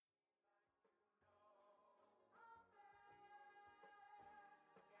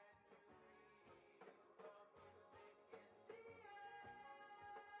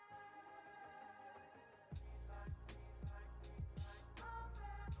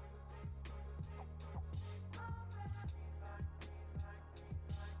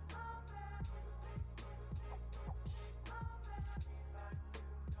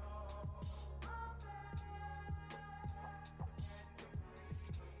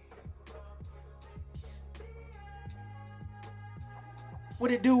What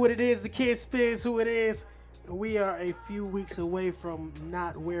it do, what it is, the kid Spiz, who it is. We are a few weeks away from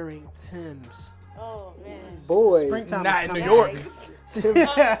not wearing Timbs. Oh, man. Boy. Springtime Not is in New coming.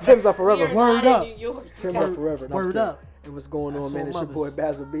 York. Tim's up forever. You're Word not up. in New York. Tim's up forever. No, I'm Word just kidding. up. And what's going That's on, man? all It's your boy mothers.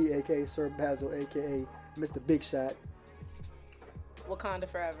 Basil B, a.k.a. Sir Basil, a.k.a. Mr. Big Shot. Wakanda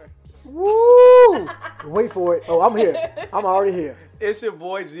forever. Woo! Wait for it. Oh, I'm here. I'm already here. It's your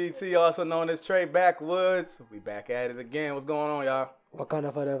boy GT, also known as Trey Backwoods. We back at it again. What's going on, y'all?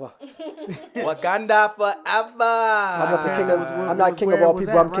 Wakanda forever. Wakanda forever. I'm not the king of. was- I'm not was king where of all it was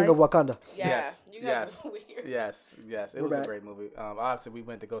people. at, I'm king right? of Wakanda. Yeah. Yes, You guys yes, are weird. yes. It We're was back. a great movie. Obviously, we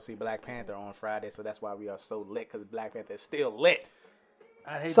went to go see Black Panther on Friday, so that's why we are so lit, because Black Panther is still lit.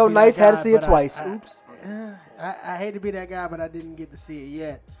 I'd hate So to be nice, that had to guy, see it but twice. Oops. I hate to be that guy, but I didn't get to see it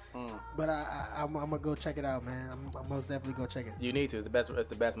yet. Mm. But I'm gonna go check it out, man. I'm most definitely go check it. You need to. It's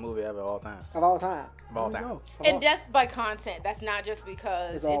the best movie ever of all time. Of all time. Of all There we time. go. And that's by content. That's not just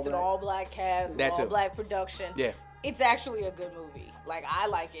because It's it's, all an black. all black cast, That all too. black production. Yeah. It's actually a good movie. Like, I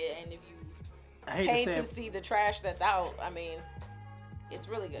like it. And if you I hate pay to say to it. see the trash that's out, I mean, it's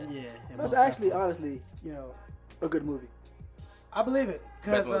really good. Yeah, it That's most actually, definitely. honestly, a good movie. I believe it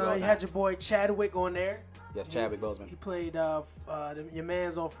because Best movie of all you time. had your boy Chadwick on there. Yes, Chadwick He Boseman. played your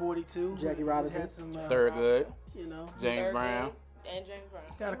man's on 42. Jackie He Robinson. had some, Thurgood, you know, James Third Brown. Grade and James Brown.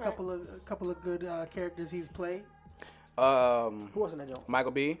 got a You're couple of good characters he's played. Who was in that joint?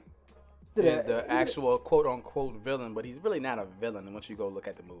 Michael B. Did is that- the actual quote unquote villain, but he's really not a villain once you go look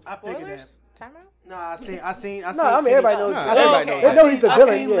at the movie. I figured that. Spoilers? Time out? No, I seen. No, I mean, everybody knows. No, I everybody know- knows They that. know he's the I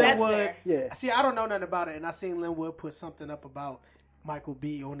villain, seen yeah. That's Linwood. fair. Yeah. See, I don't know nothing about it, and I seen Linwood put something up about Michael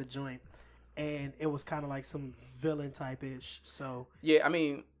B on the joint, and it was kind of like some villain type ish. So Yeah, I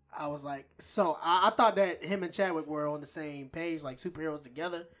mean, I was like, so I thought that him and Chadwick were on the same page, like superheroes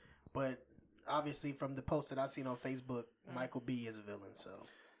together, but obviously from the post that I seen on Facebook, Michael B is a villain. So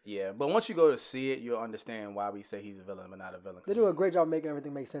yeah, but once you go to see it, you'll understand why we say he's a villain but not a villain. They do a great job making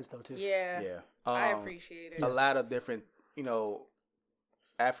everything make sense, though, too. Yeah. Yeah, I appreciate it. a lot of different,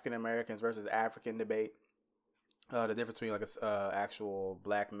 African Americans versus African debate. The difference between like a actual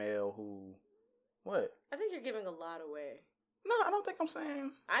black male who, what? I think you're giving a lot away. No, I don't think I'm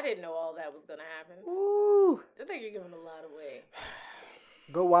saying. I didn't know all that was going to happen. Ooh. I think you're giving a lot away.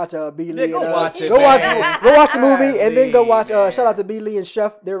 Go watch B. Yeah, Lee. go and, watch it, Go watch, man. go watch the movie, and then go watch. Man. Shout out to B. Lee and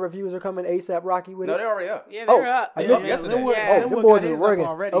Chef. Their reviews are coming ASAP Rocky with No, it. they're already up. Yeah, Oh, they're up. I missed it. yesterday. Linwood- Yeah. Oh, Linwood them boys got is his up working.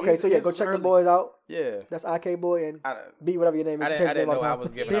 already. Okay, so yeah, His go was check the early. boys out. Yeah. That's IK Boy and I, B, whatever your name is. I Change didn't the name know all the I time.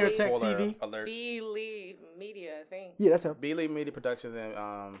 was giving up Beer a Tech spoiler TV. alert. B. Lee Media, I think. Yeah, that's him. B. Lee Media Productions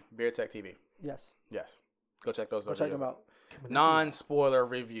and Beer Tech TV. Yes. Yes. Go check those Go out. check them out. Non-spoiler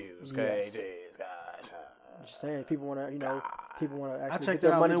reviews. Okay, Yes. jeez, gosh. I'm just saying, people want to, people want to I actually checked get it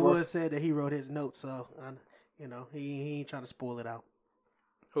their out. money's Linwood worth. said that he wrote his notes, so he ain't trying to spoil it out.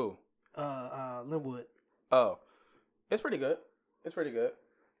 Who? Linwood. Oh, it's pretty good. It's pretty good.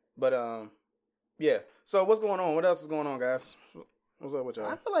 But yeah. So what's going on? What else is going on, guys? What's up with I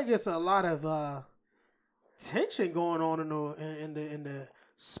y'all? feel like it's a lot of tension going on in the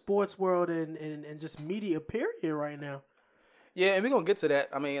sports world and just media period right now. Yeah, and we're gonna get to that.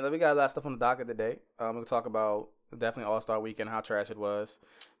 I mean, we got a lot of stuff on the docket today. We're gonna talk about definitely All-Star Weekend, how trash it was.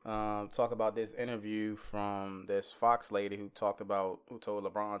 Talk about this interview from this Fox lady who told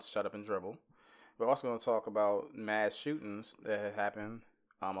LeBron to shut up and dribble. We're also gonna talk about mass shootings that have happened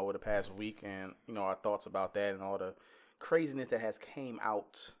over the past week, and our thoughts about that and all the craziness that has came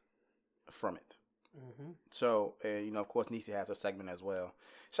out from it. Mm-hmm. So, of course, Niecy has her segment as well.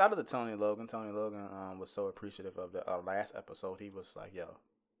 Shout out to Tony Logan. Tony Logan was so appreciative of the last episode. He was like, yo,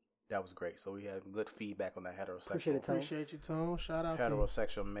 that was great. So we had good feedback on that Appreciate it, Tony. Appreciate you, Tone. Shout out to you.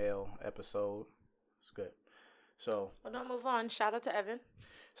 heterosexual male episode. It's good. So, Well, don't move on. Shout out to Evan.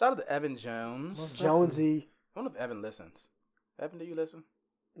 shout out to Evan Jones. Jonesy, I wonder if Evan listens. Evan, do you listen?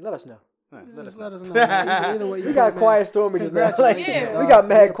 let us know. Let us Let know. us know. Either way, We got quiet stormy just now. Like, Yeah. we got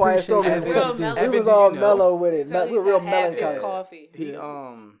mad We quiet appreciate stormy that. this Real week. mellow. We was Evan, all do you know? mellow with it. Tell We you were real to have his melancholy. coffee. He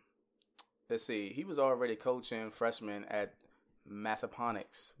let's see. He was already coaching freshmen at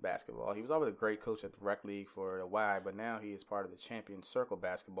Massaponax basketball. He was already a great coach at the rec league for the Y, but now he is part of the Champion Circle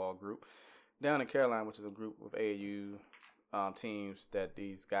basketball group down in Caroline, which is a group of AAU teams that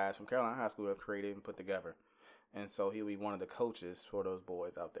these guys from Caroline High School have created and put together. And so he'll be one of the coaches for those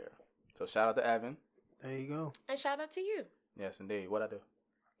boys out there. So shout out to Evan. There you go. And shout out to you. Yes, indeed. What I do?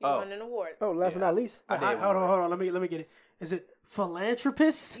 You Oh. won an award. Oh, last but not least. I did. Hold on. Let me get it. Is it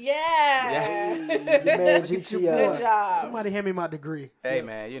philanthropist? Yeah. Yes. Your man Look at GT. your Good boy. job. Somebody hand me my degree. Hey,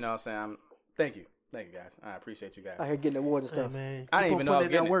 man, you know what I'm saying? Thank you. Thank you, guys. I appreciate you guys. Out here getting awards and Hey, stuff. man. I didn't Keep even on know I was putting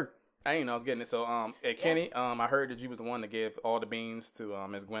in that getting it. work. I didn't know I was getting it. So, Kenny, I heard that you was the one to give all the beans to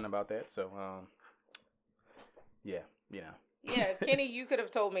Ms. Gwen about that. So, yeah, you know. Yeah, Kenny, you could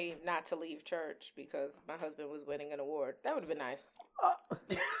have told me not to leave church because my husband was winning an award. That would have been nice.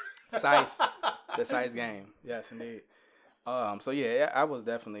 Size, the size game. Yes, indeed. So yeah, I was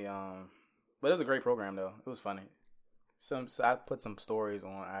definitely but it was a great program though. It was funny. So I put some stories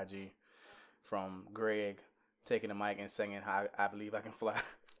on IG from Greg taking the mic and singing I Believe I Can Fly.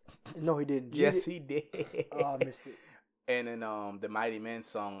 No, he didn't. Yes, he did. Oh, I missed it. And then the Mighty Men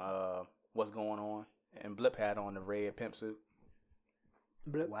song What's Going On, and Blip had on the red pimp suit.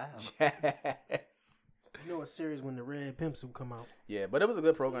 Blip. Wow. Yes. You know it's serious when the red pimp suit come out. Yeah, but it was a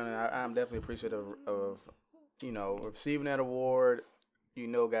good program, and I'm definitely appreciative of receiving that award. You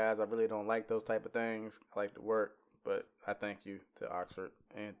know, guys, I really don't like those type of things. I like to work, but I thank you to Oxford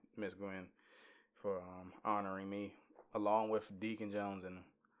and Miss Gwen for honoring me, along with Deacon Jones and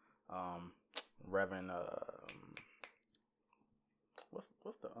Reverend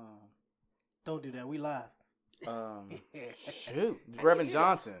what's the Don't do that. We live. shoot, Reverend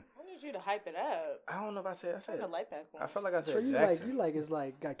Johnson. I need you to hype it up. I don't know if I said. Turn the light back on. I felt like I said So you Jackson. like it's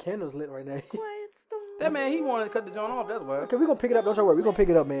like got candles lit right now. Quiet storm. That man, he wanted to cut the joint off. That's why. Okay, we gonna pick it up. Don't you worry. We gonna pick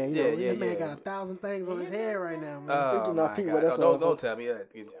it up, man. You know, Yeah, That man got 1,000 things on his head right now, man. We can my not feed God. what that's Oh, all, don't folks. tell me that.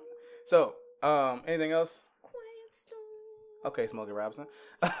 So, anything else? Quiet storm. Okay, Smokey Robinson.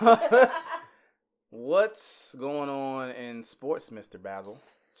 What's going on in sports, Mr. Basil?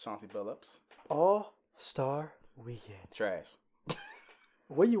 Chauncey Billups. All-Star Weekend. Trash.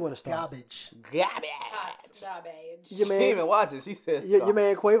 Where you want to start? Garbage. Hot Garbage. garbage. Your She man, didn't even watch it. She said, your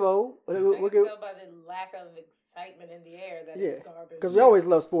man Quavo. I We'll can get, tell by the lack of excitement in the air that yeah, it's garbage. because we always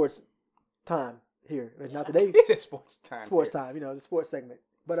love sports time here. Not today. He said sports time. Sports time. You know, the sports segment.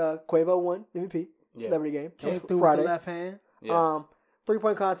 But Quavo won MVP. Yeah. Celebrity game. Came That was through Friday. with the left hand. Yeah,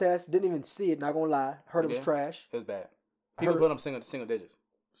 3-point contest. Didn't even see it. Not gonna lie. Heard it was Okay. trash. it was bad. People heard- put up single digits.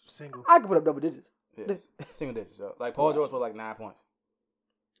 Single. I could put up double digits. Yes, single digits. So, like Paul George put like 9 points.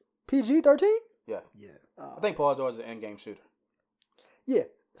 PG-13. Yes, Yeah. I think Paul George is an end game shooter. Yeah,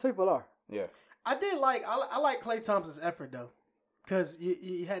 some people are. Yeah, I did like I like Klay Thompson's effort though, because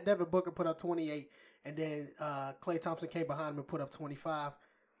you had Devin Booker put up 28, and then Klay Thompson came behind him and put up 25.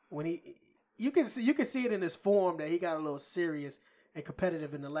 When you can see it in his form that he got a little serious and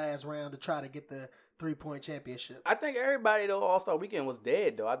competitive in the last round to try to get the 3-point championship. I think everybody though All-Star Weekend was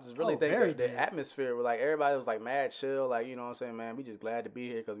dead though. I just really think very that the dead. atmosphere was like everybody was like mad chill, like you know what I'm saying, man. We just glad to be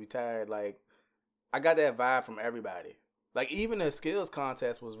here because we tired. Like I got that vibe from everybody. Like even the skills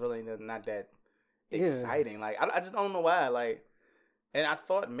contest was really not that Yeah. exciting. Like I just don't know why. Like, and I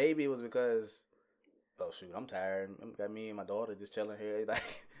thought maybe it was because oh shoot, I'm tired. Got me and my daughter just chilling here, like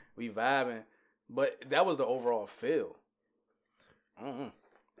we vibing. But that was the overall feel. I don't know.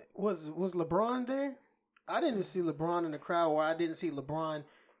 Was LeBron there? I didn't see LeBron in the crowd, or I didn't see LeBron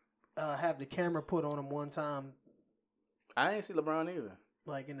have the camera put on him one time, I ain't see LeBron either.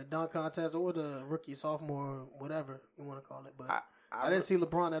 like in the dunk contest or the rookie, sophomore, whatever you want to call it. But I I didn't see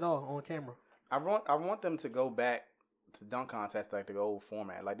LeBron at all on camera. I want them to go back to dunk contest like the old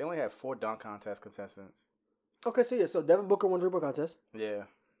format. Like they only had 4 dunk contest contestants. Okay, so yeah, so Devin Booker won 3-point contest. Yeah,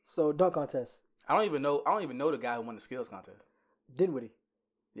 So dunk contest. I don't even know the guy who won the skills contest. Dinwiddie.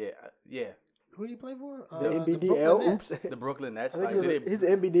 Yeah, Who did he play for? The Brooklyn NBDL. Nets. Oops. the Brooklyn Nets. I think Like, he's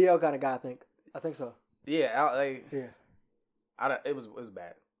an NBDL kind of guy. I think so. yeah, Yeah. it was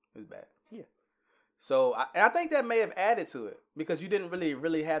bad. It was bad. Yeah. So I think that may have added to it because you didn't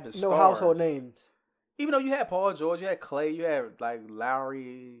really have the No stars. household names. Even though you had Paul George, you had Clay, you had like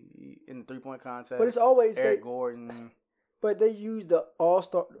Lowry in the 3-point contest. But it's always Eric Gordon. But they use the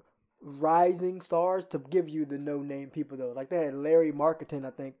all-star rising stars to give you the no-name people though. Like they had Larry Marketing, I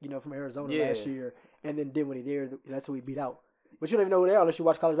think, from Arizona Yeah. last year, and then Dinwiddie there. That's who he beat out. But you don't even know who they are unless you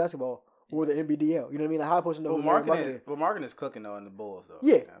watch college basketball or the NBDL. You know what I mean? Like how supposed to know Well, who Larry Marketing is? marketing is cooking though in the Bulls though.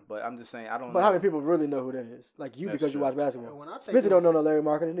 Yeah. But I'm just saying I don't. But know. how many people really know who that is? Like you That's because you true. watch basketball. When I take Spencer it- don't know no Larry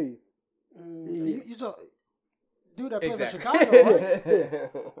Marketing, do you? You talk, dude that played Exactly. for Chicago, right? Yeah.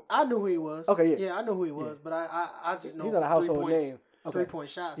 I knew who he was. Okay, yeah. Yeah, I knew who he was, but I just know He's not a household 3 points, name. Okay. 3-point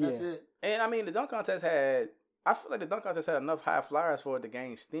shots. That's Yeah. it. And I mean, the dunk contest I feel like the dunk contest had enough high flyers for it to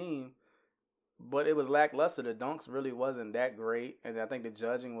gain steam, but it was lackluster. The dunks really wasn't that great, and I think the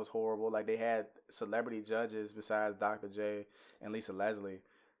judging was horrible. Like they had celebrity judges besides Dr. J and Lisa Leslie.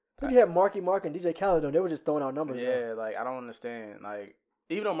 I think you had Marky Mark and DJ Khaled though. They were just throwing out numbers. Yeah, like I don't understand. Like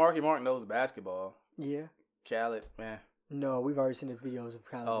even though Marky Mark knows basketball, Yeah. Khaled, man. No, we've already seen the videos of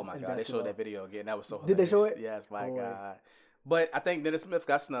Khaled. Oh my in god, they basketball. showed that video again. That was so. Did they show hilarious. it? Yes, my Boy. god. But I think Dennis Smith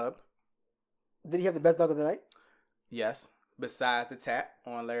got snubbed. Did he have the best dunk of the night? Yes, besides the tap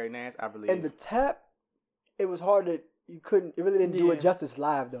on Larry Nance, I believe. And the tap, it was hard to. It really didn't do Yeah. it justice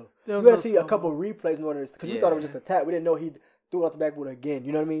live though. There You was got to no see a slow-mo. couple replays in order because we thought it was Yeah. just a tap. We didn't know he threw it off the backboard again.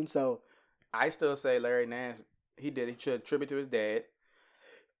 You know what I mean? So I still say Larry Nance, he should attribute to his dad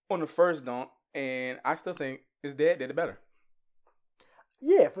on the first dunk, and I still think his dad did it better.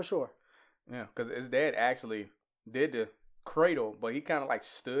 yeah, for sure. Yeah, because his dad actually did the cradle, but he kind of like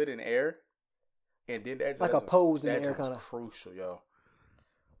stood in air and did that. Like a pose in the air, kind kinda. of crucial, yo.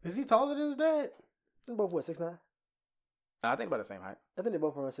 Is he taller than his dad? They're both what 6'9"? I think about the same height. I think they're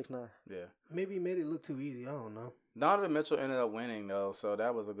both around 6'9". Yeah. Maybe he made it look too easy. I don't know. Donovan Mitchell ended up winning though, so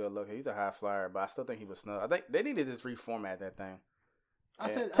that was a good look. He's a high flyer, but I still think he was snug. I think they needed to just reformat that thing. I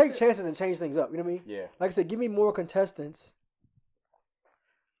Yeah. said Take chances and change things up. You know what I mean? Yeah. Like I said, give me more contestants.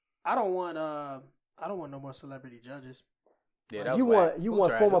 I don't want no more celebrity judges. Yeah, that was You whack. want Who former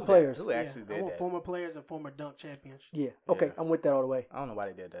tried- who did- players. Who actually I did want that? former players and former dunk champions. Yeah. Okay, Yeah. I'm with that all the way. I don't know why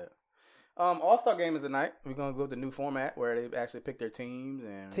they did that. All-Star game is tonight. We're gonna go with the new format where they actually pick their teams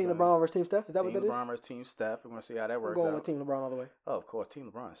and Team LeBron versus Team Steph. Is that Team what that is? LeBron versus Team Steph. We're gonna see how that I'm works going out. with Team LeBron all the way. Oh, of course,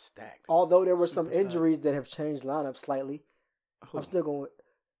 Team LeBron is stacked. Although there were some Superstar. injuries that have changed lineup slightly, Who? I'm still going with.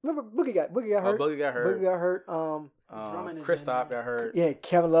 Remember, Boogie got Oh, hurt. Boogie got hurt. Boogie got hurt. Drummond is Kristaps in got hurt. Yeah,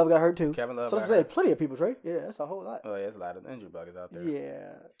 Kevin Love got hurt too. Kevin Love So got I'm saying hurt. plenty of people, Trey. Yeah, that's a whole lot. Oh, yeah, there's a lot of injury buggers out there.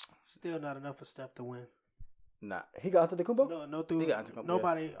 Yeah, Still not enough for Steph to win. Nah. he got to the Kumbo. No, through He got Antetokounmpo,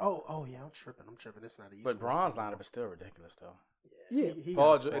 nobody. Oh yeah, I'm tripping. It's not easy. But Braun's lineup is still ridiculous, though. Yeah, He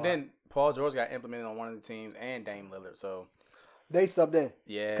Paul, got a and then Paul George got implemented on one of the teams, and Dame Lillard. So they subbed in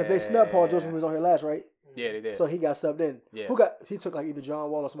yeah, because they snubbed Paul George when he was on here last, right? Yeah, they did. So he got subbed in. Yeah. He took like either John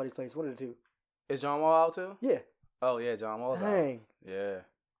Wall or somebody's place. One of the two. Is John Wall out too? Yeah. Oh yeah, John Wall. Dang. Yeah,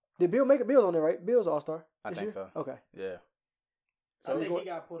 Did Bill make it? Bill's on there, right? Bill's All Star. I think so. Okay. yeah. I So think he he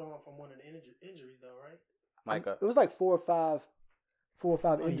got put on from one of the injuries though, right? Micah. It was like 4 or 5 Oh,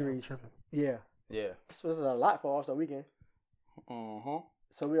 yeah, I'm injuries. tripping. Yeah. Yeah. So this is a lot for All Star Weekend. Mm-hmm.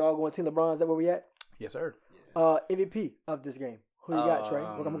 So we all going Team LeBron. Is that where we at? Yes, sir. MVP of this game. Who you got, Trey?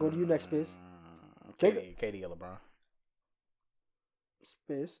 I'm gonna go to you next, Spiz. KD or LeBron.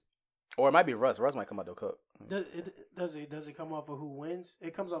 Spiz. Or it might be Russ. Russ might come out to cook. Does it come off of who wins?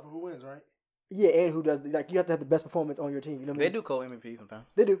 It comes off of who wins, right? Yeah, and who does like you have to have the best performance on your team. You know what I They mean? do co-MVP sometimes.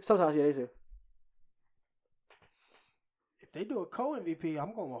 They do. Sometimes, yeah, they do. If they do a co-MVP,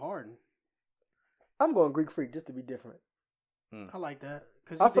 I'm going with Harden. I'm going Greek Freak just to be different. I like that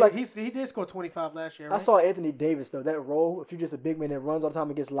I because feel like- he did score 25 last year. I Right? saw Anthony Davis though. That role, if you're just a big man that runs all the time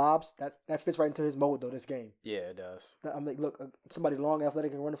and gets lobs, that fits right into his mold though. This game. Yeah, it does. I'm like, look, somebody long,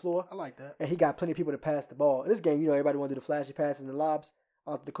 athletic, and run the floor, I like that. and he got plenty of people to pass the ball. In this game, you know, everybody want to do the flashy passes and the lobs.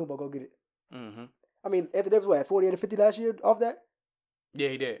 Off the Kumbo, go get it. Mm-hmm. I mean, Anthony Davis, what, 48 or 50 last year off that? Yeah,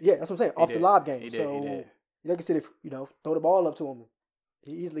 he did. Yeah, that's what I'm saying. He Off the did. lob game. He did. So He did. you can see if throw the ball up to him.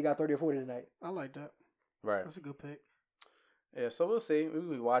 He easily got 30 or 40 tonight. I like that. Right. That's a good pick. Yeah, so we'll see. We'll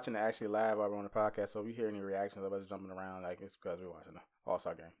be watching it actually live while we're on the podcast. So if you hear any reactions of us jumping around, like it's because we're watching the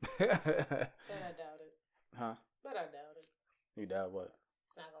All-Star game. But I doubt it. Huh? But I doubt it. You doubt what?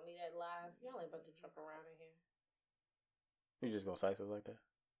 It's not gonna be that live. Y'all ain't about to jump around in here. You just gonna slice us like that?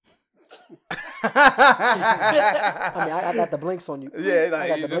 I mean, I got the blinks on you. Yeah, like, I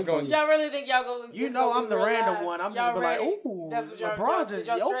got you the just blinks on gonna- you. Y'all really think y'all go? You it's know gonna I'm be the real random live? one. I'm Y'all just be like, ready? ooh, That's what y'all. LeBron y'all, just did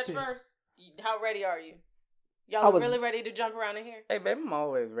y'all stretch yoked it. first? How ready are you? I Y'all was- really ready to jump around in here? Hey, baby, I'm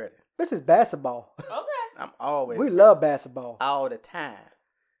always ready. This is basketball. Okay. I'm always We ready. love basketball. all the time.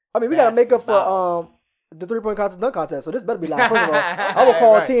 I mean, we got to make up Basketball. for the 3-point contest, dunk contest. So this better be live. First of all, I will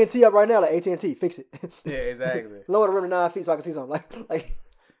call Right. TNT up right now, like AT&T, fix it. Yeah, exactly. Lower the rim to 9 feet so I can see something. Like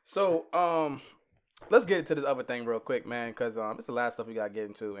So, let's get into this other thing real quick, man, because it's a lot of stuff we got to get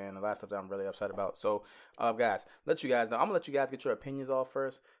into and a lot of stuff that I'm really upset about. So, guys, let you guys know. I'm going to let you guys get your opinions off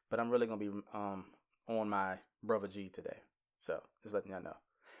first, but I'm really going to be on my brother G today. So, just letting y'all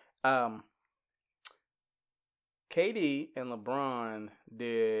know. KD and LeBron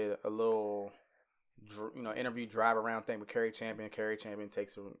did a little, interview drive around thing with Kerry Champion. Kerry Champion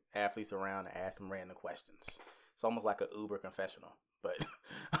takes athletes around and asks them random questions. It's almost like an Uber confessional, but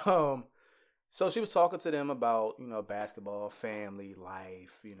so she was talking to them about basketball, family,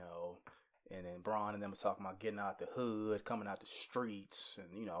 life, and then Bron and them was talking about getting out the hood, coming out the streets,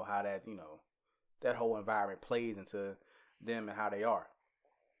 and how that that whole environment plays into them and how they are.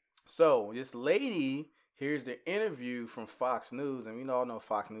 So this lady here's the interview from Fox News, and we all know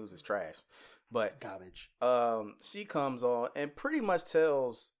Fox News is trash. But Garbage. she comes on and pretty much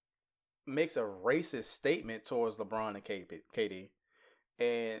makes a racist statement towards LeBron and KD,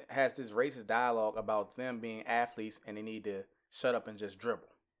 and has this racist dialogue about them being athletes and they need to shut up and just dribble.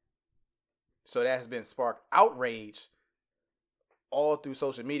 So that has been sparked outrage all through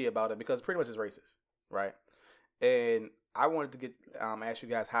social media about it because pretty much it's racist, right? And I wanted to get ask you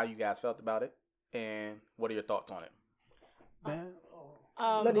guys how you guys felt about it and what are your thoughts on it.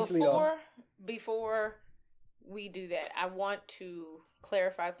 Let me lead off. Before we do that, I want to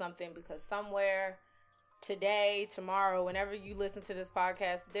clarify something because somewhere today, tomorrow, whenever you listen to this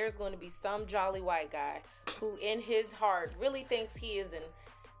podcast, there's going to be some jolly white guy who in his heart really thinks he is an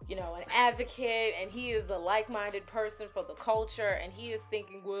advocate and he is a like-minded person for the culture, and he is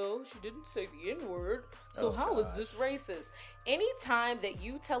thinking, well, she didn't say the N-word, so how is this racist? Anytime that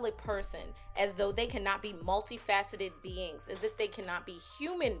you tell a person as though they cannot be multifaceted beings, as if they cannot be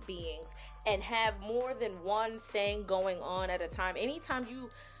human beings and have more than one thing going on at a time, anytime you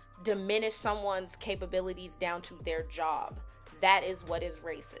diminish someone's capabilities down to their job, that is what is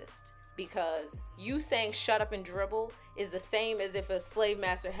racist. Because you saying shut up and dribble is the same as if a slave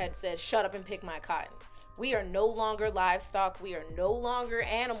master had said shut up and pick my cotton. We are no longer livestock. We are no longer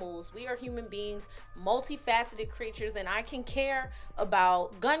animals. We are human beings, multifaceted creatures, and I can care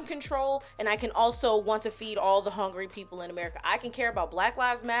about gun control, and I can also want to feed all the hungry people in America. I can care about Black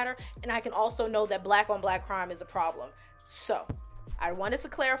Lives Matter, and I can also know that black on black crime is a problem. So I wanted to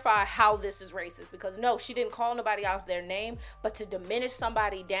clarify how this is racist, because no, she didn't call nobody out their name, but to diminish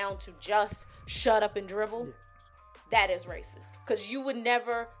somebody down to just shut up and dribble, that is racist. Because you wouldn't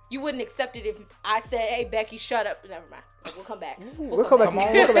accept it if I said, hey, Becky, shut up. Never mind. We'll come back. We'll come back to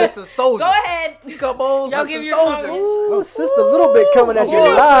Come you. on, Sister Soldier. Go ahead. Come on, Y'all Sister give your Soldier. comments. Ooh, Sister Little Bit coming at you You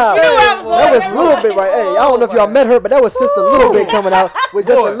knew live. where I was going. That was Never Little mind. Bit right. Hey, I don't know if y'all met her, but that was Sister Little Bit coming out with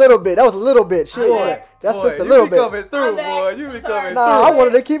just a little bit. That was a little bit. Shit. Boy, That's Boy, Sister you Little be Bit. coming through, I'm back. boy. You be I'm sorry. coming Nah, I through.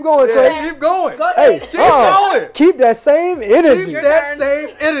 wanted to keep going, Yeah, Trey. keep going. Go Hey, ahead. Keep going. keep that same energy. Your That turn.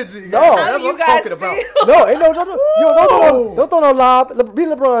 same energy. No. How That's do you what I'm guys talking about. feel? No, ain't no don't throw no lob. Be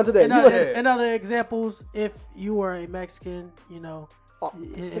LeBron today. In other examples, if you were a Mexican,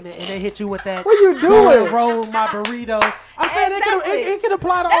 and they hit you with that, What you "Go and doing? roll my burrito." I'm saying Exactly. it can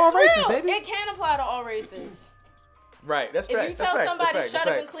apply to That's all real. races, baby. It can apply to all races. Right, that's If facts. you That's tell facts. somebody That's facts. shut That's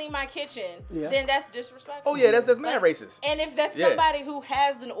up and facts. clean my kitchen, Yeah. then that's disrespectful. Oh yeah, that's mad racist. And if that's Yeah. somebody who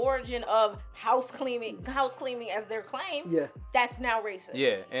has an origin of house cleaning as their claim, Yeah. that's now racist.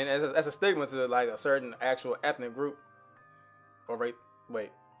 Yeah, and as a stigma to like a certain actual ethnic group or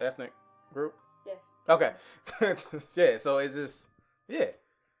ethnic group. Yes. Okay, yeah. So it's just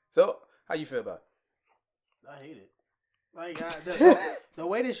So how you feel about it? I hate it. Like the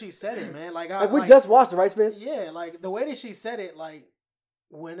way that she said it, man. Like we just watched it, right, Spence? Yeah, like the way that she said it, like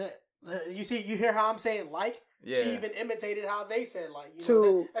you hear how I'm saying like. Yeah. She even imitated how they said like. That's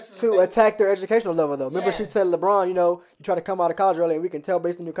just the To thing. attack their educational level, though. Remember, she Yes. said, LeBron, you try to come out of college early, and we can tell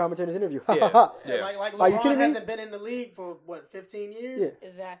based on your commentary in this interview. Yeah. Yeah, like Are you LeBron kidding me? hasn't been in the league for 15 years. Yeah.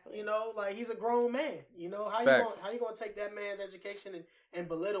 Exactly. Like he's a grown man. How Facts. you gonna take that man's education and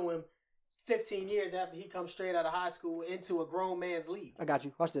belittle him 15 years after he comes straight out of high school into a grown man's league? I got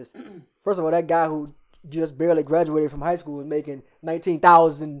you. Watch this. First of all, that guy who just barely graduated from high school is making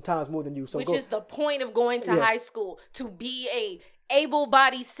 19,000 times more than you. So Which is the point of going to Yes. high school, to be a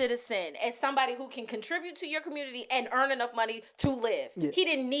able-bodied citizen and somebody who can contribute to your community and earn enough money to live. Yeah. He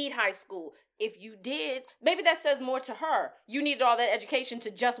didn't need high school. If you did, maybe that says more to her. You needed all that education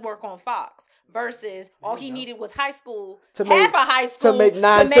to just work on Fox versus all he needed was high school, half a high school to make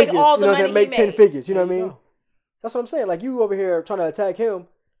 9 to make figures. all the money to make he 10 made. figures. You know what I There you mean? go. That's what I'm saying. Like, you over here trying to attack him.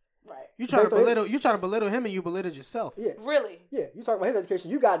 Right. You trying to Based on belittle him, and you belittled yourself. Yeah. Really. Yeah. You talking about his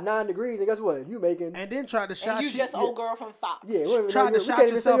education. You got 9 degrees, and guess what? You making. And then tried to shot And you just old girl from Fox. Yeah. We tried to can't shot even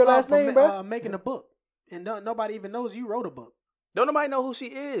say yourself your out last for name, bro. making a book, and nobody even knows you wrote a book. Don't nobody know who she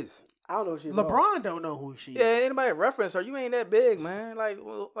is. I don't know if she's LeBron don't know who she is. Yeah, anybody reference her? You ain't that big, man. Like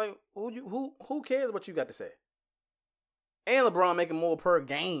who cares what you got to say? And LeBron making more per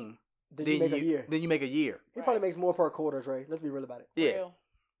game Did you make a year? than you make a year. He probably makes more per quarter, Trey. Let's be real about it. Yeah, Real.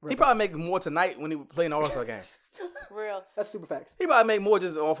 he probably make more tonight when he was playing the All-Star game. Real. That's super facts. He probably make more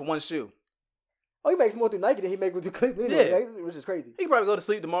just off of one shoe. Oh, he makes more through Nike than he makes through Cleveland, which is crazy. He could probably go to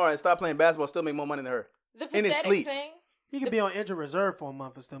sleep tomorrow and stop playing basketball, still make more money than her. The In his pathetic sleep. thing, He could be on injured reserve for a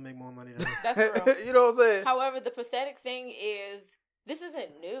month and still make more money than her. that's real. You know what I'm saying? However, the pathetic thing is this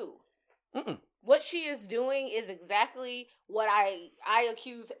isn't new. Mm-mm. What she is doing is exactly what I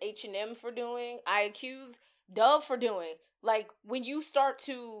accuse H&M for doing. I accuse Dove for doing. Like, when you start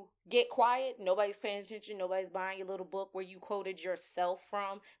to get quiet, nobody's paying attention, nobody's buying your little book where you quoted yourself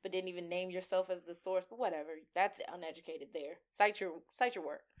from, but didn't even name yourself as the source. But whatever, that's uneducated there. Cite your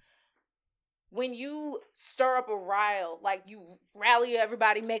work. When you stir up a rile, like you rally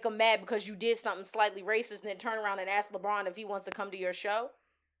everybody, make them mad because you did something slightly racist, and then turn around and ask LeBron if he wants to come to your show,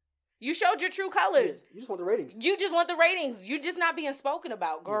 You showed your true colors. You just want the ratings. You just want the ratings. You just not being spoken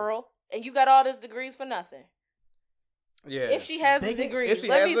about, girl. And you got all these degrees for nothing. Yeah. If she has the Big if. degrees, If she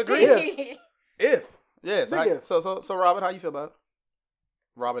let has me the see. If. Yeah. Big if. So Robin, how you feel about it?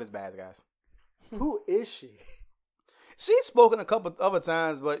 Robin is bad, guys. Who is she? She's spoken a couple other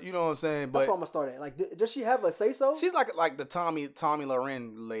times, but you know what I'm saying. But That's where I'm gonna start at. Like, does she have a say so? she's like the Tommy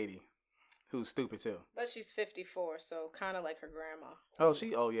Loren lady, who's stupid too. But she's 54, so kind of like her grandma.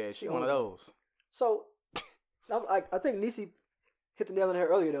 Oh yeah, she one of those. So, I think Niecy hit the nail on the head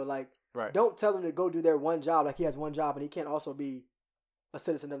earlier though. Like, Right. don't tell him to go do their one job. Like he has one job and he can't also be a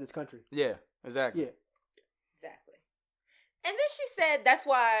citizen of this country. Yeah, exactly. Yeah. Exactly. And then she said that's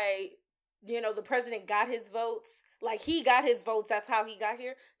why, the president got his votes. Like, he got his votes. That's how he got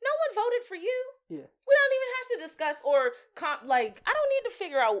here. No one voted for you. Yeah. We don't even have to discuss or, I don't need to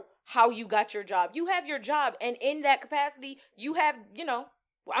figure out how you got your job. You have your job. And in that capacity, you have,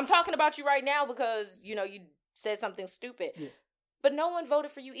 I'm talking about you right now because, you said something stupid. Yeah. But no one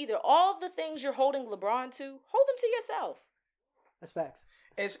voted for you either. All the things you're holding LeBron to, hold them to yourself. That's facts.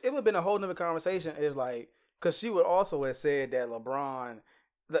 It would have been a whole nother conversation. It's like, because she would also have said that LeBron,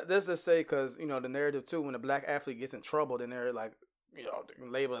 let's just say, because, the narrative too, when a black athlete gets in trouble, then they're like, they're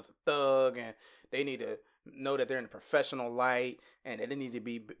labeled as a thug, and they need to know that they're in a professional light, and that they need to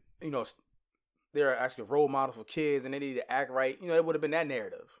be, they're actually a role model for kids, and they need to act right. It would have been that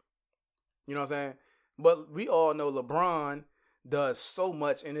narrative. You know what I'm saying? But we all know LeBron does so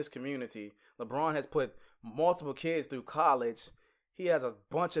much in this community. LeBron has put multiple kids through college. He has a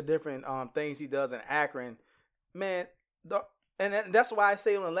bunch of different things he does in Akron. Man, and that's why I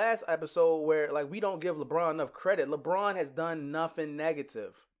say on the last episode where, like, we don't give LeBron enough credit. LeBron has done nothing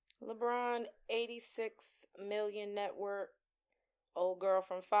negative. LeBron, 86 million net worth. Old girl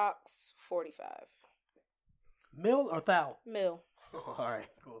from Fox, 45. Mil or thou? Mil. Oh, all right,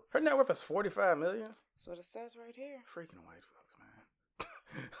 cool. Her net worth is $45 million. That's what it says right here. Freaking white folks,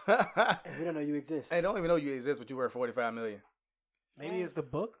 man. And we don't know you exist. Hey, don't even know you exist, but you worth $45 million. Maybe it's the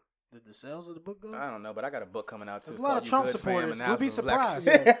book. Did the sales of the book go? I don't know, but I got a book coming out too. There's It's a lot called of You Trump Good Fam, supporters. and We'll be now some black- surprised.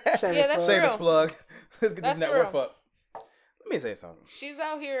 Yeah, that's true. Shameless plug. Let's get That's this net worth real. up. Let me say something. She's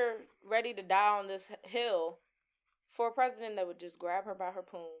out here ready to die on this hill for a president that would just grab her by her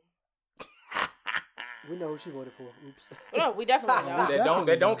poom. We know who she voted for. Oops. No, we definitely know.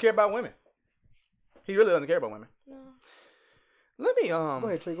 They don't care about women. He really doesn't care about women. No. Let me Go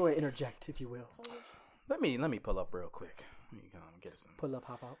ahead, Trey. Go ahead, interject if you will. let me pull up real quick. Let me get some. Pull up,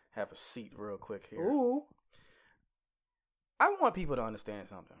 hop out. Have a seat real quick here. Ooh. I want people to understand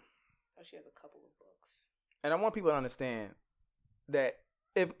something, Oh, she has a couple of books. and I want people to understand that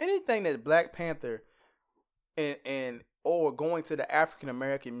if anything that Black Panther and or going to the African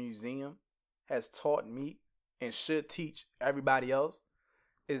American Museum has taught me and should teach everybody else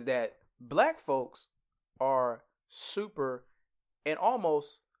is that black folks are super and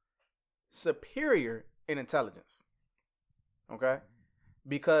almost superior in intelligence. Okay?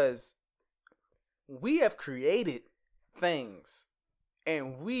 Because we have created things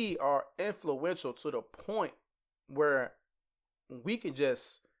and we are influential to the point where we can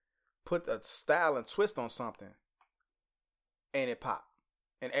just put a style and twist on something and it pop.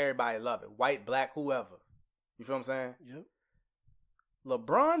 And everybody love it. White, black, whoever. You feel what I'm saying? Yep.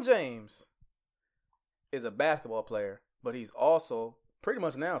 LeBron James is a basketball player, but he's also pretty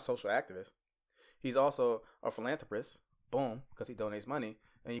much now a social activist. He's also a philanthropist. Boom, because he donates money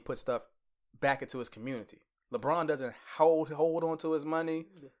and he puts stuff back into his community. LeBron doesn't hold on to his money.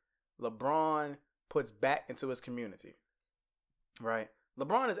 LeBron puts back into his community. Right?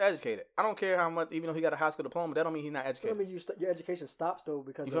 LeBron is educated. I don't care how much, even though he got a high school diploma, that don't mean he's not I educated. mean, your education stops though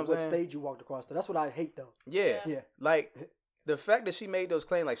because You feel of what what I'm saying? stage you walked across. That's what I hate though. Yeah. Yeah. Like, the fact that she made those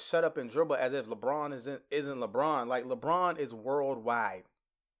claims, like, shut up and dribble, as if LeBron isn't LeBron. Like, LeBron is worldwide.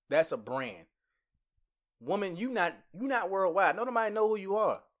 That's a brand. Woman, you not worldwide. Nobody know who you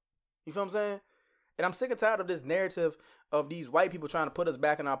are. You feel what I'm saying? And I'm sick and tired of this narrative of these white people trying to put us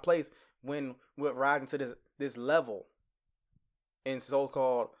back in our place when we're rising to this level in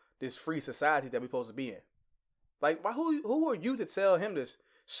so-called this free society that we're supposed to be in. Like, why? Who are you to tell him to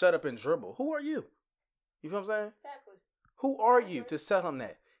shut up and dribble? Who are you? You feel what I'm saying? Exactly. Who are you to tell him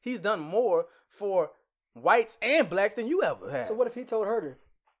that? He's done more for whites and blacks than you ever have. So what if he told her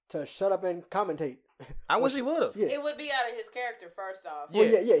to shut up and commentate? I wish he would have. Yeah. It would be out of his character, first off. Well,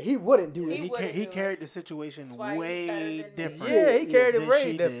 yeah, he wouldn't do it. He carried the situation That's why he's better way than different. Yeah, he carried it than way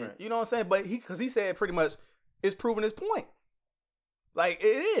she different. did. You know what I'm saying? But because he said pretty much it's proving his point. Like, it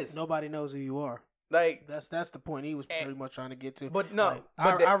is. Nobody knows who you are. Like, That's the point he was pretty much trying to get to. But no, Like,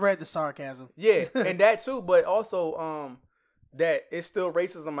 but I read the sarcasm. yeah, and that too. But also, that it's still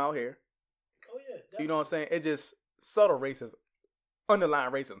racism out here. Oh yeah, You know what I'm saying? It just subtle racism,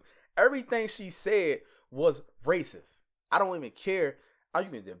 underlying racism. Everything she said was racist. I don't even care. You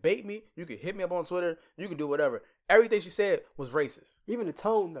can debate me. You can hit me up on Twitter. You can do whatever. Everything she said was racist. Even the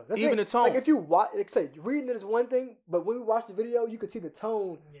tone, though. Even the tone. Like, if you watch, like say, reading it is one thing, but when we watch the video, you can see the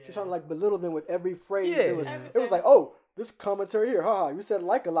tone. Yeah. She's trying to, like, belittle them with every phrase. Yeah. It was like, oh, this commentary here, you said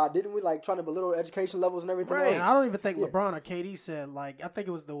like a lot, didn't we? Like, trying to belittle education levels and everything Right. else. And I don't even think LeBron or KD said, like, I think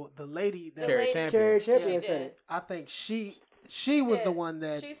it was the lady that Carrie lady- Champion. Carrie She Champion did. said it. I think she was did. the one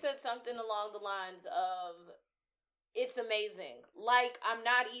that She said something along the lines of, "It's amazing." Like, I'm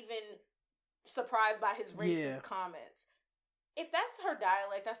not even surprised by his racist Yeah. comments. If that's her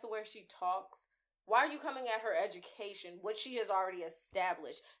dialect, that's the way she talks. Why are you coming at her education, which she has already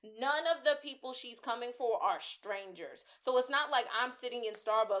established? None of the people she's coming for are strangers. So it's not like I'm sitting in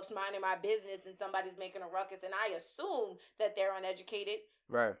Starbucks minding my business and somebody's making a ruckus and I assume that they're uneducated.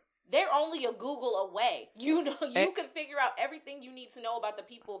 Right. They're only a Google away. You know, you And- can figure out everything you need to know about the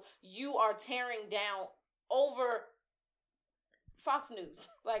people you are tearing down over Fox News,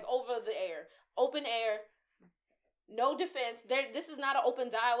 like over the air, open air, no defense. This is not an open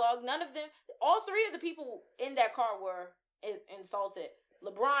dialogue. None of them, all three of the people in that car were insulted.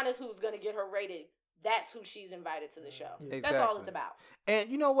 LeBron is who's going to get her rated. That's who she's invited to the show. Yeah. That's all it's about. And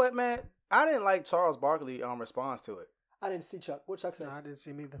you know what, man? I didn't like Charles Barkley response to it. I didn't see Chuck. What Chuck said? no, I didn't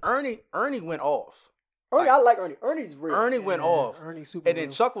see him either. Ernie went off. Ernie, I like Ernie. Ernie's real. Ernie went Yeah, off. Ernie super And then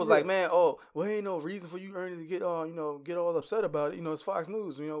real. Chuck was Yeah. like, "Man, well, ain't no reason for you, Ernie, to get get all upset about it. It's Fox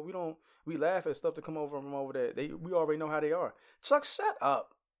News. We laugh at stuff to come over from over there. We already know how they are." Chuck, shut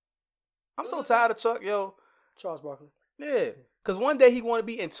up. I'm so tired of Chuck, yo. Charles Barkley. Yeah, because one day he want to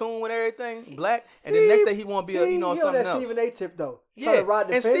be in tune with everything, black, and the next day he want to be, he on something that else. Stephen A. tip though. Yeah, Trying to ride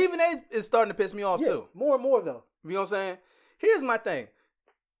the and fence. Stephen A. is starting to piss me off Yeah, too. more and more though. You know what I'm saying? Here's my thing.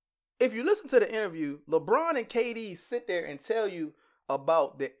 If you listen to the interview, LeBron and KD sit there and tell you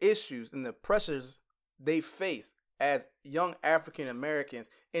about the issues and the pressures they face as young African Americans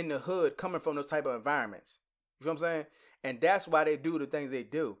in the hood coming from those type of environments. You know what I'm saying? And that's why they do the things they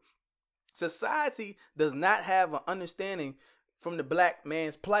do. Society does not have an understanding from the black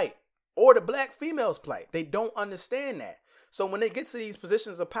man's plight or the black female's plight. They don't understand that. So when they get to these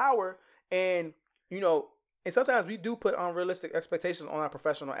positions of power and, and sometimes we do put unrealistic expectations on our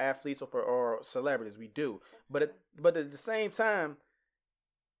professional athletes or celebrities. We do. But at the same time,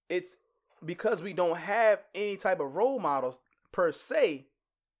 it's because we don't have any type of role models per se,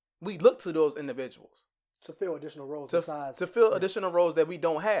 we look to those individuals To fill additional roles to besides. fill additional roles that we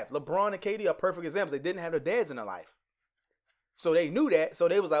don't have. LeBron and KD are perfect examples. They didn't have their dads in their life. So they knew that. So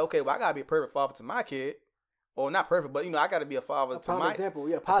they was like, okay, well, I got to be a perfect father to my kid. Or not perfect, but, I got to be a father to prime my example.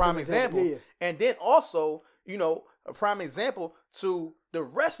 Yeah, a positive prime example. Yeah. And then also, a prime example to the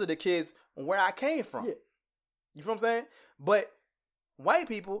rest of the kids where I came from. Yeah. You feel what I'm saying? But white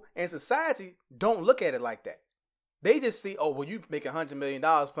people and society don't look at it like that. They just see, oh, well, you making $100 million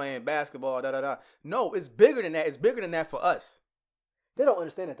playing basketball, da-da-da. No, it's bigger than that. It's bigger than that for us. They don't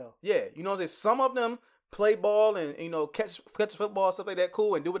understand it though. Yeah, you know what I'm saying? Some of them play ball and, catch football, stuff like that,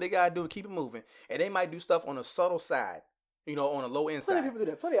 cool, and do what they got to do and keep it moving. And they might do stuff on a subtle side, on a low end Plenty side. of people do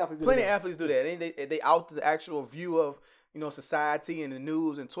that. Plenty of athletes do Plenty that. of athletes do that. They out the actual view of, society and the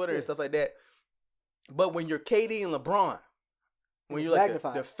news and Twitter and stuff like that. But when you're KD and LeBron, when It's you're like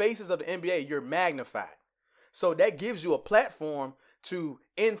magnified. the faces of the NBA, you're magnified. So that gives you a platform to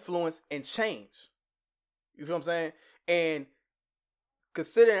influence and change. You feel what I'm saying? And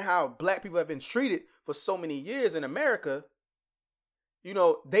considering how black people have been treated for so many years in America,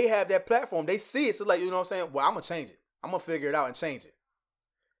 they have that platform. They see it. So like, what I'm saying? Well, I'm going to change it. I'm going to figure it out and change it.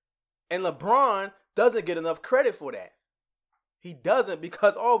 And LeBron doesn't get enough credit for that. He doesn't,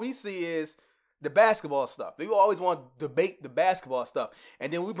 because all we see is the basketball stuff. They always want to debate the basketball stuff.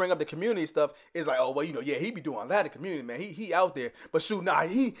 And then we bring up the community stuff. It's like, oh, well, he be doing a lot of community, man. He out there. But shoot, nah,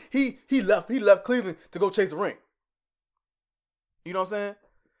 he left Cleveland to go chase a ring. You know what I'm saying?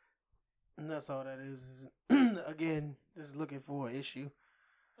 And that's all that is. Again, just looking for an issue.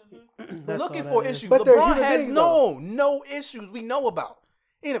 Mm-hmm. That's Looking all for that is. issues. But they're LeBron human has beings, no issues we know about.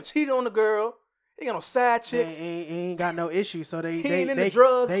 He ain't have cheated on the girl. He ain't got no side They chicks. ain't got no issue, so they He they ain't into they,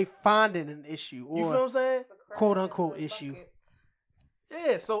 drugs. they finding an issue You feel what or I'm saying? quote unquote issue.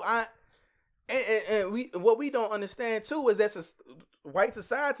 Yeah, so what we don't understand too is that white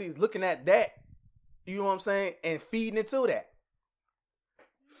society is looking at that, you know what I'm saying, and feeding into that.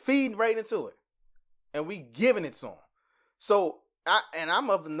 Feeding right into it. And we giving it to them. So, I'm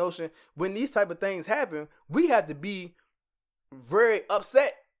of the notion, when these type of things happen, we have to be very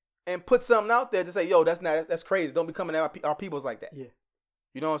upset and put something out there to say, yo, that's crazy. Don't be coming at our peoples like that. Yeah.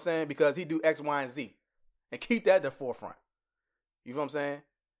 You know what I'm saying? Because he do X, Y, and Z. And keep that at the forefront. You know what I'm saying?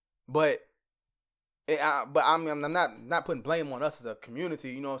 But I'm not putting blame on us as a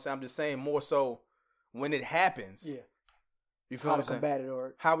community. You know what I'm saying? I'm just saying more so when it happens. Yeah. You feel How what to I'm saying? combat it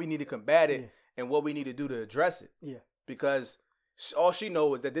or How we need to combat it Yeah. and what we need to do to address it. yeah. Because all she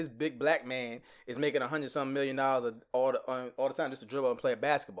knows is that this big black man is making $100-something million all the time just to dribble and play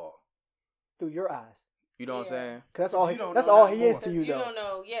basketball. Through your eyes. You know what I'm saying? Cause that's all You he, don't that's know all that he is more. to you You though. don't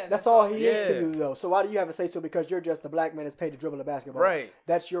know. Yeah, That's all he Yeah. is to you though. So why do you have to say so? Because you're just the black man that's paid to dribble a basketball. Right.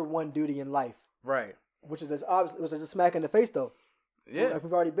 That's your one duty in life. Right. Which is as obvious. It was just a smack in the face though. Yeah. Like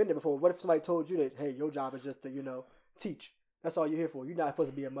we've already been there before. What if somebody told you that, hey, your job is just to, teach? That's all you're here for. You're not supposed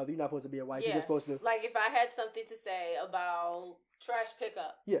to be a mother. You're not supposed to be a wife. Yeah. You're just supposed to. Like if I had something to say about trash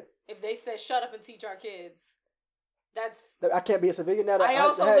pickup, Yeah. if they said shut up and teach our kids, that's. I can't be a civilian now. That I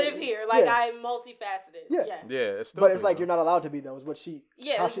also had- live here. Like yeah. I'm multifaceted. Yeah. Yeah. Yeah. It's stupid, But it's like though. you're not allowed to be though. Is what she.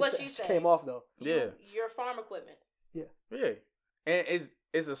 Yeah, how that's what she said. came off though. Yeah. You're farm equipment. Yeah. And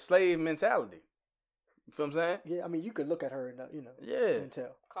it's a slave mentality. You feel what I'm saying? Yeah, I mean you could look at her and Yeah. and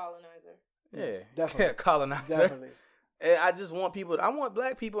tell. Colonizer. Yeah. Yes, definitely. Colonizer. Definitely. And I just want I want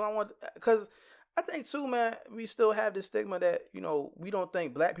black people, because I think too, man, we still have this stigma that, we don't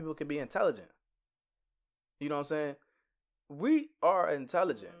think black people can be intelligent. You know what I'm saying? We are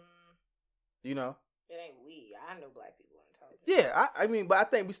intelligent, It ain't we. I know black people are intelligent. Yeah, I mean, but I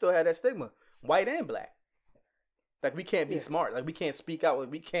think we still have that stigma, white and black. Like, we can't be Yeah. smart. Like, we can't speak out.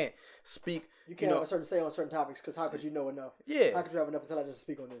 Like, we can't speak. You can't have a certain say on certain topics because how could you know enough? Yeah. How could you have enough intelligence to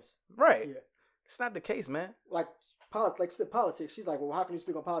speak on this? Right. Yeah. It's not the case, man. Like politics. She's like, well, how can you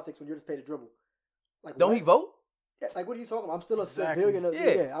speak on politics when you're just paid to dribble? Like, Don't what? he vote? Yeah, like, what are you talking about? I'm still a Exactly. civilian.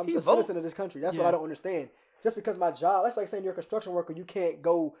 Yeah, I'm he a vote. citizen of this country. That's what Yeah. I don't understand. Just because my job, that's like saying you're a construction worker, you can't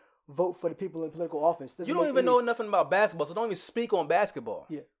go vote for the people in political office. Doesn't You don't make even any- know nothing about basketball, so don't even speak on basketball.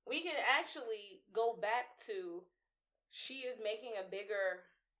 Yeah. We can actually go back to she is making a bigger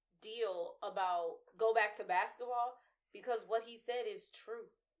deal about go back to basketball because what he said is true.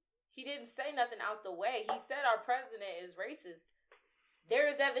 He didn't say nothing out the way. He said our president is racist. There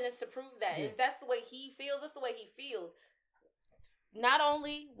is evidence to prove that. Yeah. If that's the way he feels, that's the way he feels. Not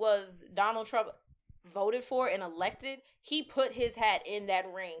only was Donald Trump voted for and elected, he put his hat in that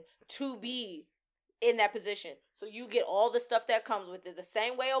ring to be in that position. So you get all the stuff that comes with it. The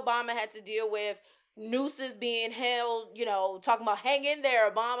same way Obama had to deal with nooses being held, talking about hang in there,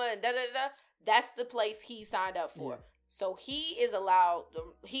 Obama, and da-da-da-da. That's the place he signed up for. Yeah. So he is allowed,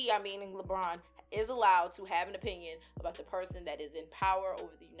 meaning LeBron, is allowed to have an opinion about the person that is in power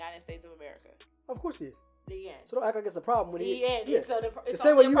over the United States of America. Of course he is. The end. So don't act like it's a problem when The end. Yeah. It's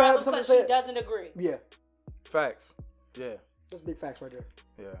same only way a you have problem something because to she say- doesn't agree. Yeah. Facts. Yeah. That's big facts right there.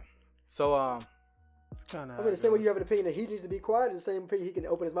 Yeah. So, It's kind of. I mean, the same way you have an opinion that he needs to be quiet, is the same opinion he can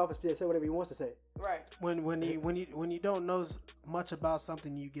open his mouth and say whatever he wants to say. Right. when you don't know much about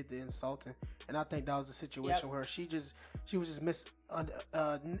something, you get the insulting, and I think that was a situation where she was just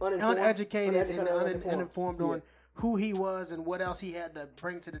uneducated and uninformed on who he was and what else he had to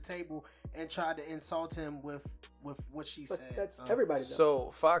bring to the table, and tried to insult him with what she But said. that's So, everybody though.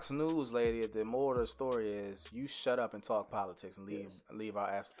 So Fox News lady, the moral of the story is you shut up and talk politics and leave our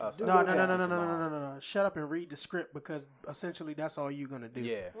ass. Us Do no, your no, no, job. no, no, no, no, no, no, no. Shut up and read the script, because essentially that's all you're gonna do.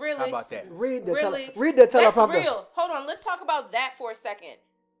 Yeah. Really? How about that? Read the Really? read the That's teleprompter. real. Hold on. Let's talk about that for a second.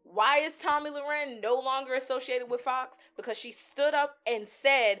 Why is Tommy Loren no longer associated with Fox? Because she stood up and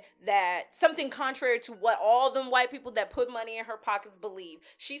said that something contrary to what all them white people that put money in her pockets believe.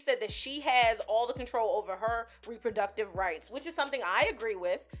 She said that she has all the control over her reproductive rights, which is something I agree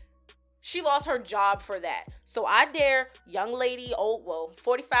with. She lost her job for that. So I dare young lady,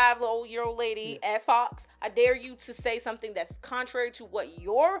 45-year-old lady at Fox, I dare you to say something that's contrary to what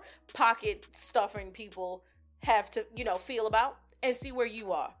your pocket stuffing people have to, feel about, and see where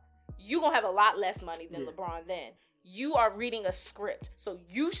you are. You gonna have a lot less money than LeBron then. You are reading a script. So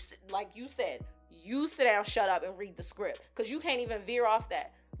you, like you said, you sit down, shut up, and read the script, because you can't even veer off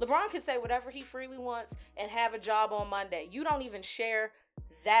that. LeBron can say whatever he freely wants and have a job on Monday. You don't even share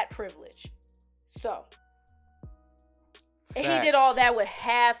that privilege. So, and he did all that with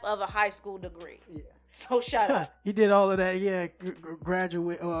half of a high school degree. Yeah. So shut up. He did all of that. Yeah,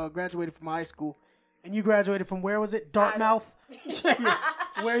 graduated from high school, and you graduated from, where was it? Dartmouth.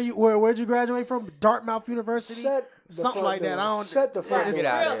 Where'd you graduate from? Dartmouth University. Shut the Something front like that. door. I don't. Shut the front Yes. door.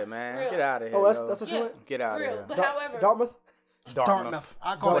 Get out Real, of here, man. real. Get out of here. Oh, yo. that's what you went? Get out of Real. here. But however, Dartmouth? Dartmouth.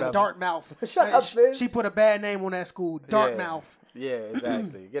 I call Whatever. it Dartmouth. Shut up, man. She put a bad name on that school. Dartmouth. Yeah,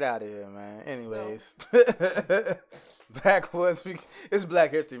 exactly. Get out of here, man. Anyways. Backwoods, it's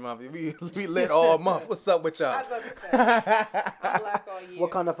Black History Month. We lit all month. What's up with y'all? I was about to say, I'm black all year.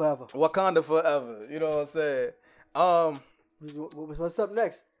 Wakanda forever. Wakanda forever. You know what I'm saying? What's up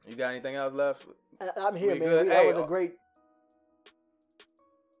next? You got anything else left? I'm here, We man. good? That Hey, was a great